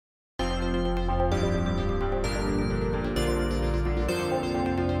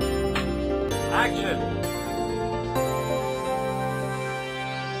Action!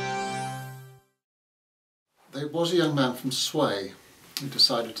 There was a young man from Sway who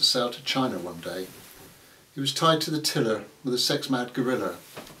decided to sail to China one day. He was tied to the tiller with a sex-mad gorilla,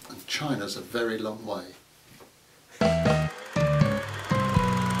 and China's a very long way.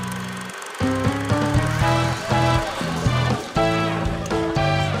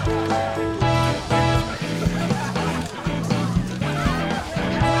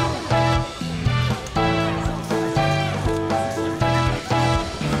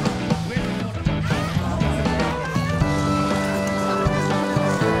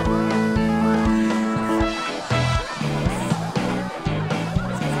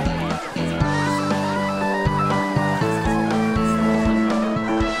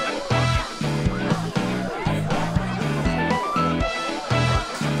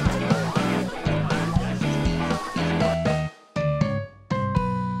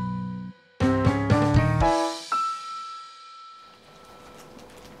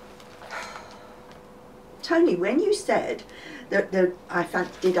 Tony, when you said that I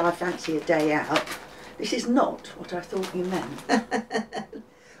fancy a day out, this is not what I thought you meant.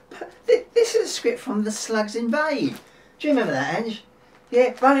 But this is a script from The Slugs Invade. Do you remember that, Ange?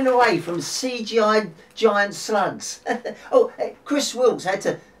 Yeah, running away from CGI giant slugs. Oh, Chris Wilkes had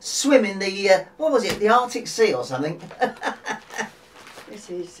to swim in the, what was it, the Arctic Sea or something? This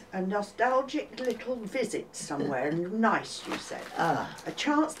is a nostalgic little visit somewhere nice, you said. Ah. A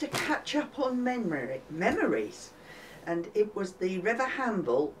chance to catch up on memories. And it was the River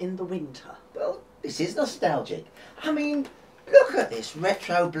Hamble in the winter. Well, this is nostalgic. I mean, look at this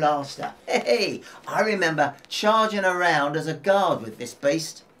retro blaster. Hey, I remember charging around as a guard with this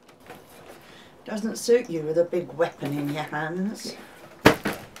beast. Doesn't suit you with a big weapon in your hands.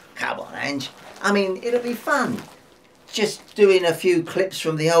 Come on, Ange. I mean, it'll be fun. Just doing a few clips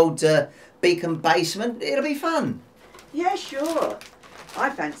from the old Beacon basement, it'll be fun. Yeah, sure. I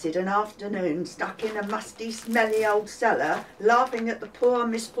fancied an afternoon stuck in a musty, smelly old cellar, laughing at the poor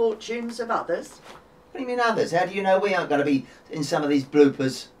misfortunes of others. What do you mean others? How do you know we aren't going to be in some of these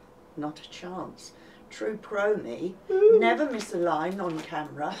bloopers? Not a chance. True pro me. Never miss a line on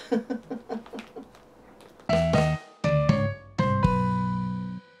camera.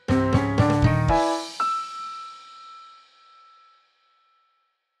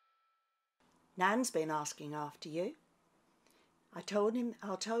 Nan's been asking after you. I told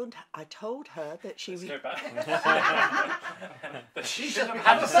her that she was... Go back. But she shouldn't have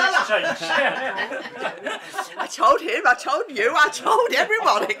had a sex change. I told him, I told you, I told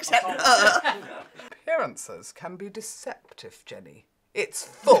everyone except her. Appearances can be deceptive, Jenny. It's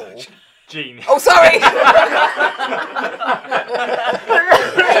full. Jean. Oh, sorry!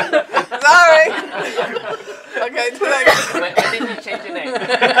 Sorry! Okay, When did you change your name?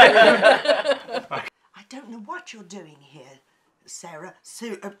 I don't know what you're doing here, Sarah,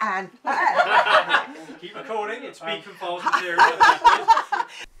 Sue, and Anne. Keep recording, it's Beacon Files material.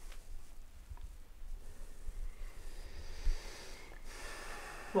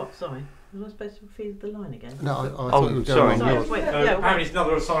 What? Sorry. Was I supposed to feed the line again? No, I thought you were going on yours. Wait, Apparently it's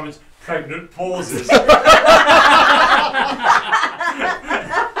another assignment, pregnant pauses.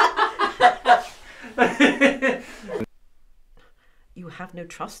 You have no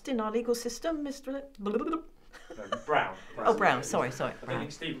trust in our legal system, Mr. Brown. Oh, Brown. Sorry. I don't Brown.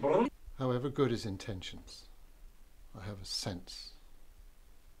 think Stephen Brown. However good his intentions, I have a sense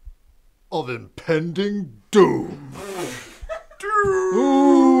of impending doom. Doom!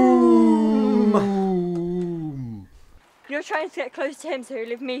 You're trying to get close to him so he'll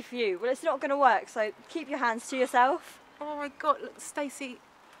leave me for you. Well, it's not going to work, so keep your hands to yourself. Oh my God, look, Stacey,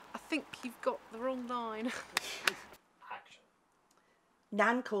 I think you've got the wrong line. Action.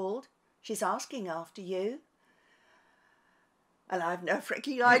 Nan called. She's asking after you. And I've no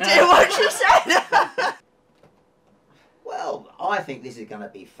freaking idea what she said. Well, I think this is going to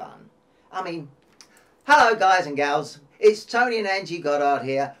be fun. I mean, hello guys and gals. It's Tony and Angie Goddard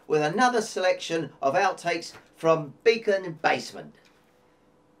here with another selection of outtakes from Beacon Basement.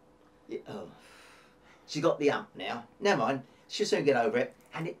 Oh, she got the ump now. Never mind, she'll soon get over it.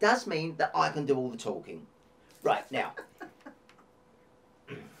 And it does mean that I can do all the talking. Right, now.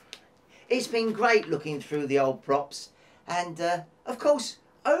 It's been great looking through the old props. And, of course,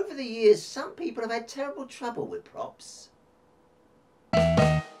 over the years, some people have had terrible trouble with props.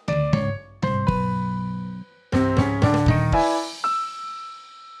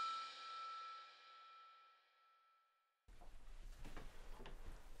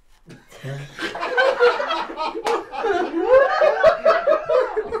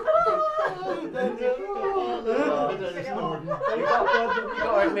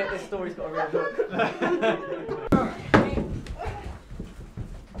 admit this story's got a real hook.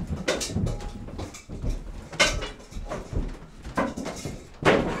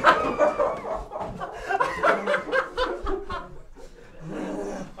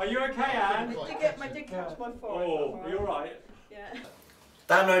 Are you okay, Anne? I did catch my forehead. Oh, are you alright? Yeah.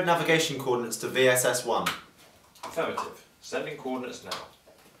 Download navigation coordinates to VSS1. Affirmative. Sending coordinates now.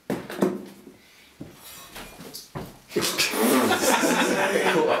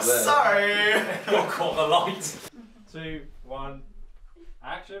 Sorry! Got caught the light. 2, 1,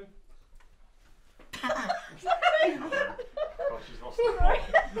 action. God, she's lost the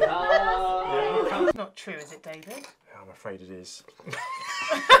plot. Not true, is it, David? I'm afraid it is.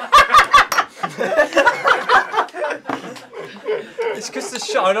 It's because the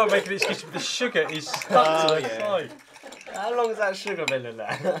sugar. I'm not making an excuse, but the sugar is stuck to the side. How long has that sugar been in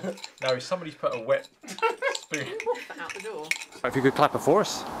there? No, somebody's put a wet spoon. Out the door. If you could clap it for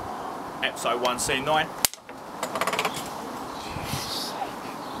us. Episode 1, Scene 9.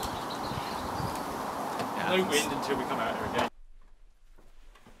 No wind until we come out here again.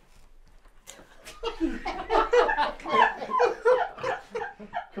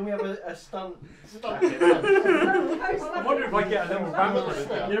 Can we have a stunt? I wonder if I get a little ramp with it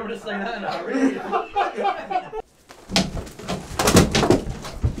down. You don't want to say that now, really?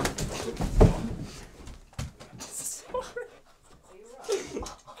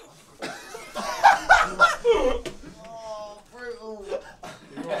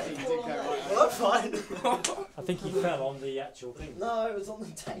 Well, I'm fine. I think he fell on the actual thing. No, it was on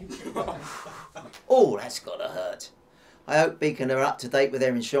the table. Oh, that's gotta hurt. I hope Beacon are up to date with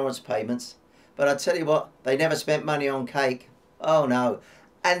their insurance payments. But I tell you what, they never spent money on cake. Oh no.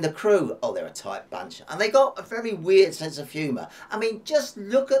 And the crew, oh, they're a tight bunch. And they got a very weird sense of humour. I mean, just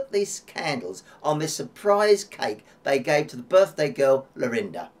look at these candles on this surprise cake they gave to the birthday girl,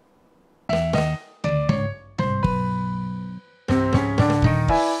 Lorinda.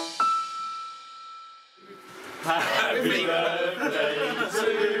 Happy birthday to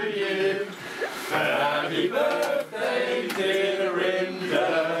you. Happy birthday, dear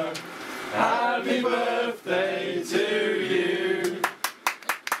Lorinda. Happy birthday to you.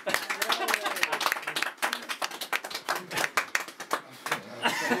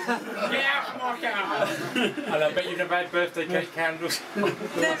 And I bet you've never had birthday cake candles.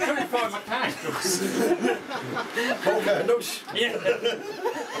 Never find my candles. Whole candles. Yeah.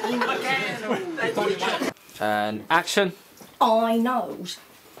 My candles. And action. I knows.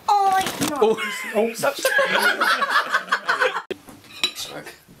 I knows. Oh, such.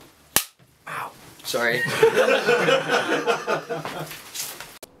 Ow. Sorry.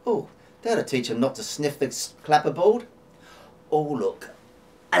 Oh, that'll teach them not to sniff the clapperboard. Oh, look.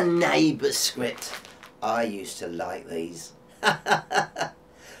 A neighbour script. I used to like these.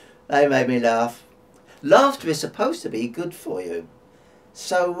 They made me laugh. Laughter is supposed to be good for you.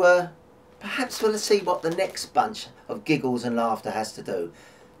 So, perhaps we'll see what the next bunch of giggles and laughter has to do.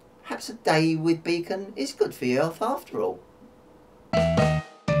 Perhaps a day with Beacon is good for your health after all.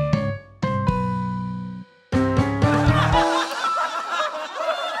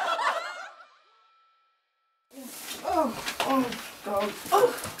 Oh, God.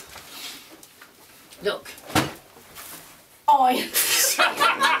 Oh. Look. I. That's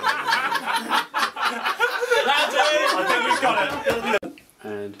it! I think we've got it.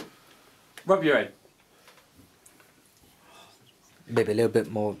 And rub your head. Maybe a little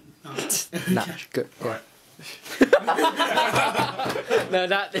bit more. Nah, good. Yeah. No,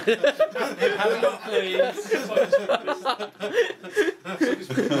 that. Rub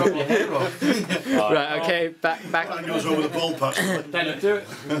your head off. Right, okay, back. That goes over the ball patch. Then do it.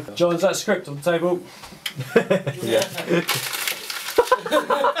 John's that script on the table. Yeah.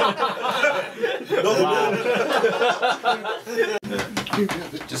 Wow.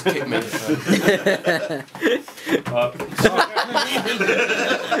 Just kick me.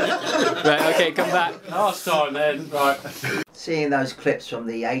 Right, okay, come back. Last time then, right. Seeing those clips from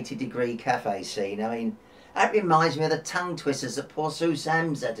the 80-degree cafe scene, I mean, that reminds me of the tongue twisters that poor Sue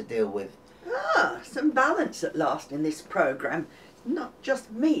Sams had to deal with. Ah, some balance at last in this programme. It's not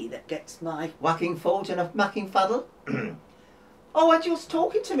just me that gets my... Whacking fortune of mucking fuddle. Oh, and you're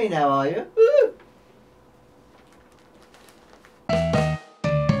talking to me now, are you? Woo.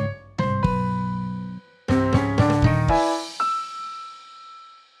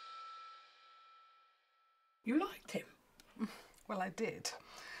 You liked him? Well, I did.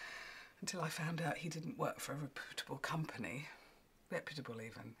 Until I found out he didn't work for a reputable company. Reputable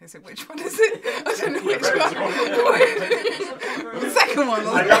even. Is it, which one is it? I don't know which one. The second one.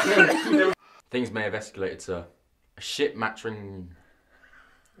 Things may have escalated to a ship matching.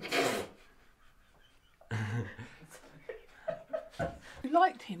 You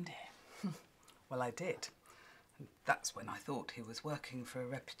liked him, dear? Well, I did. And that's when I thought he was working for a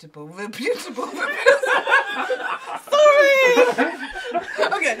reputable. Sorry!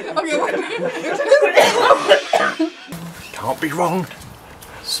 Okay. Can't be wrong.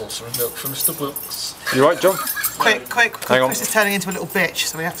 Saucer of milk for Mr. Wilkes. You right, John? Quick. Hang on. Chris is turning into a little bitch,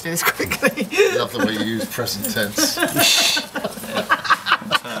 so we have to do this quickly. Love the way you use present tense. I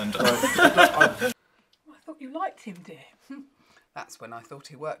thought you liked him, dear. That's when I thought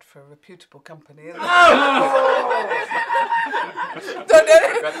he worked for a reputable company. Oh!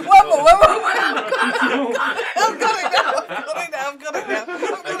 One more. I've got it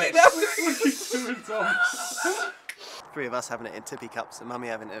now. Three of us having it in tippy cups and Mummy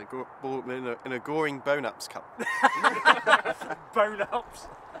having it in a goring bone-ups cup. Bone-ups?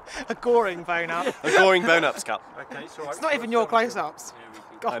 A goring bone-up. A goring bone-ups cup. Okay, it's all right. It's not even your close-ups.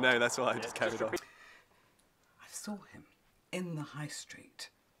 I know, that's why I just carried on. I saw him in the high street,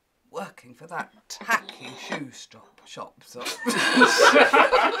 working for that tacky shoe shop. Shoe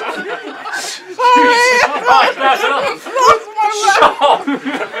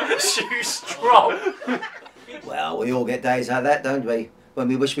strop. Well, we all get days like that, don't we? When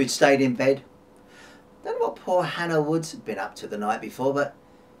we wish we'd stayed in bed. Don't know what poor Hannah Woods had been up to the night before, but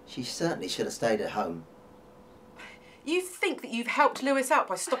she certainly should have stayed at home. You think that you've helped Lewis out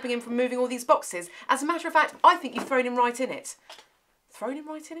by stopping him from moving all these boxes. As a matter of fact, I think you've thrown him right in it. Thrown him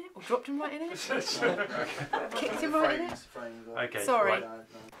right in it? Or dropped him right in it? Kicked him right in it? Okay. Sorry. Right.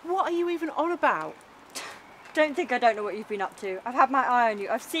 What are you even on about? Don't think I don't know what you've been up to. I've had my eye on you.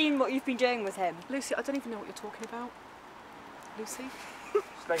 I've seen what you've been doing with him. Lucy, I don't even know what you're talking about. Lucy?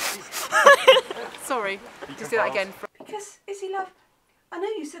 Stacey. Sorry. Just do that again. Because, Izzy, love, I know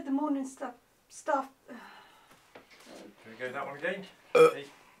you said the morning stuff. Can we go that one again?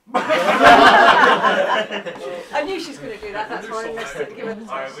 I knew she was going to do that, that's why I missed it. Give her the time.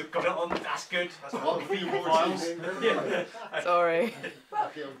 Alright, we've got it on. That's good. That's what the feeble files. Sorry.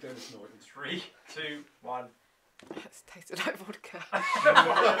 3, 2, 1. It's tasted like vodka.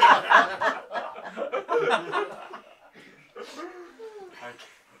 Okay.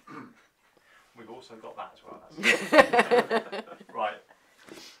 We've also got that as well. Right.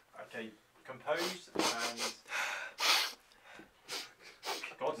 Okay, composed and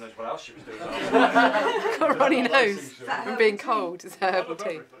God knows what else she was doing. Got a runny nose from being cold. It's a herbal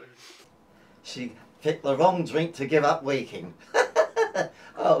tea. She picked the wrong drink to give up waking.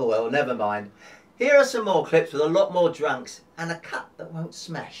 Oh well, never mind. Here are some more clips with a lot more drunks and a cut that won't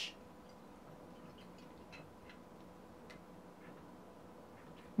smash.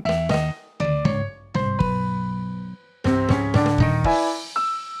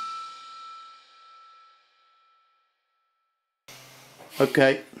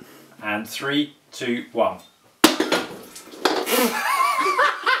 Okay. And 3, 2, 1.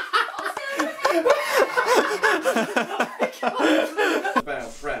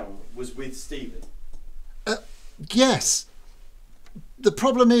 Brown was with Stephen. Yes. The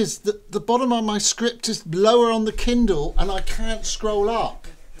problem is that the bottom of my script is lower on the Kindle and I can't scroll up.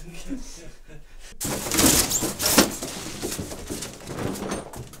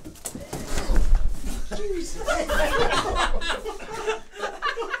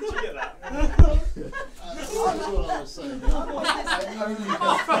 That's all I was saying.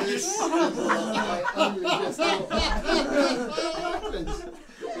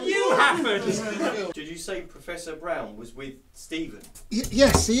 You happened! Did you say Professor Brown was with Stephen?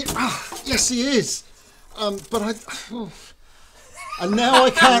 Yes, yes, he is. But I. And now I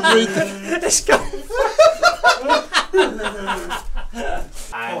can't read the. Let's go.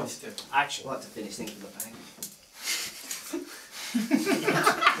 And action. I'd like to finish thinking about that.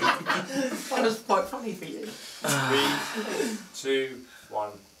 That was quite funny for you. 3, 2,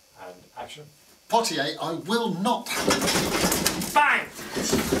 1, and action. Potier, I will not. Bang!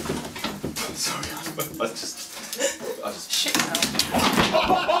 Sorry, I just shit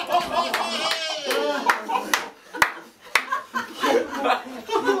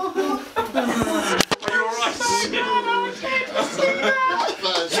Are you alright?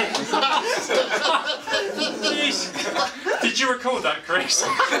 Did you record that, Chris?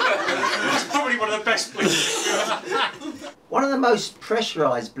 It's probably one of the best places. One of the most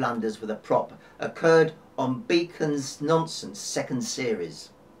pressurised blunders with a prop occurred on Beacon's Nonsense second series.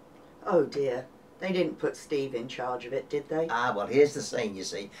 Oh dear, they didn't put Steve in charge of it, did they? Ah, well, here's the scene, you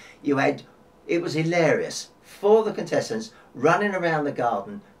see. It was hilarious. 4 of the contestants running around the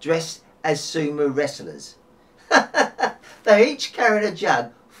garden dressed as sumo wrestlers. They each carried a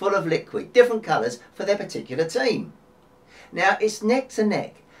jug full of liquid, different colours for their particular team. Now, it's neck to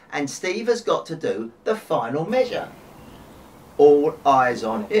neck, and Steve has got to do the final measure. All eyes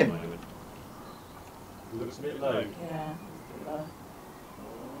on him. Looks a bit low. Yeah.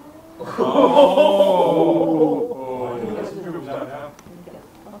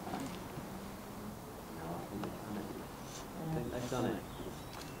 They've done it.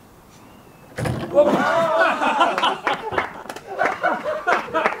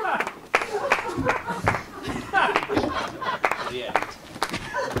 The end.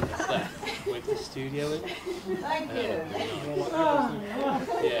 That's that. With the studio in. Thank you.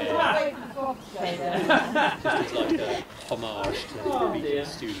 Yeah. Just as like a homage to the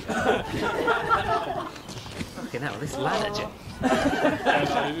studio. Fucking hell, this ladder, Jim.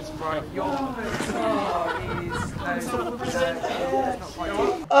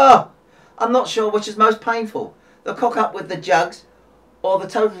 Oh, I'm not sure which is most painful. The cock up with the jugs or the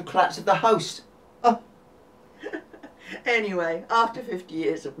total collapse of the host. Oh. Anyway, after 50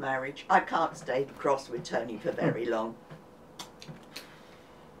 years of marriage, I can't stay cross with Tony for very long.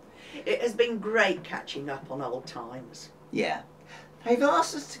 It has been great catching up on old times. Yeah. They've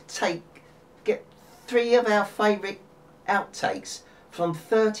asked us to get 3 of our favourite outtakes from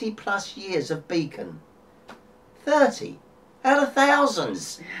 30 plus years of Beacon. 30 out of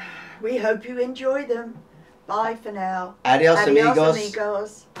thousands. We hope you enjoy them. Bye for now. Adios, amigos.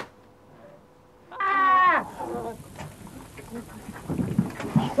 amigos.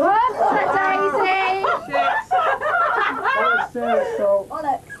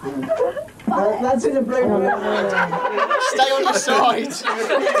 That's in a blue room. Stay on your side.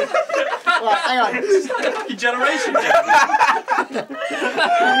 Right, hang on. Your generation,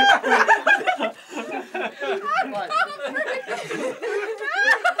 Right.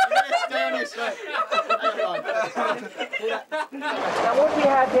 Stay on your side. Now what we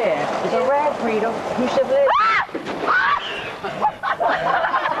have here is a rare breed of Hushavlet.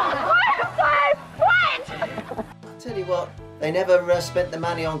 I'll tell you what, they never spent the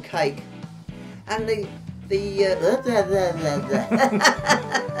money on cake. And That's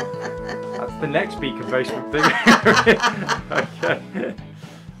the next Beacon basement thing. Okay.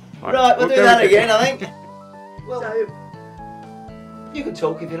 Right, we'll do that again, I think. Well, so, you can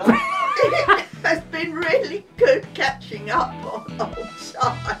talk if you like. It has been really good catching up on old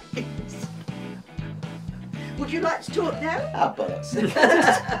times. Would you like to talk now? Ah, bollocks.